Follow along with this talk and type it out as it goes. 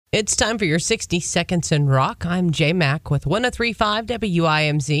It's time for your 60 Seconds in Rock. I'm J Mac with 103.5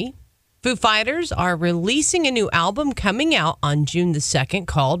 WIMZ. Foo Fighters are releasing a new album coming out on June the 2nd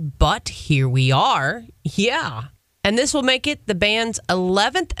called But Here We Are. Yeah. And this will make it the band's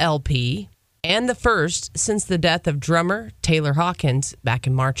 11th LP and the first since the death of drummer Taylor Hawkins back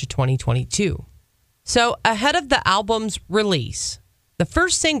in March of 2022. So ahead of the album's release, the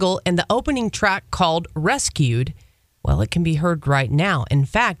first single and the opening track called Rescued, well, it can be heard right now. In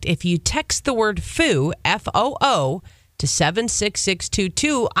fact, if you text the word Foo, F-O-O, to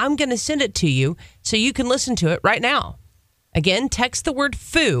 76622, I'm going to send it to you so you can listen to it right now. Again, text the word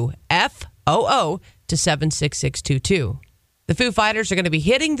Foo, F-O-O, to 76622. The Foo Fighters are going to be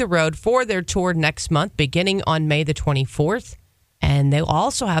hitting the road for their tour next month, beginning on May the 24th. And they'll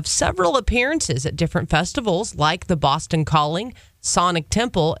also have several appearances at different festivals like the Boston Calling, Sonic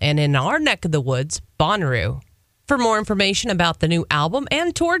Temple, and in our neck of the woods, Bonnaroo. For more information about the new album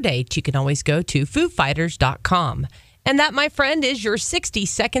and tour date, you can always go to FooFighters.com. And that, my friend, is your 60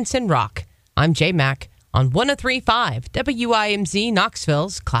 Seconds in Rock. I'm J Mac on 103.5 WIMZ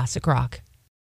Knoxville's Classic Rock.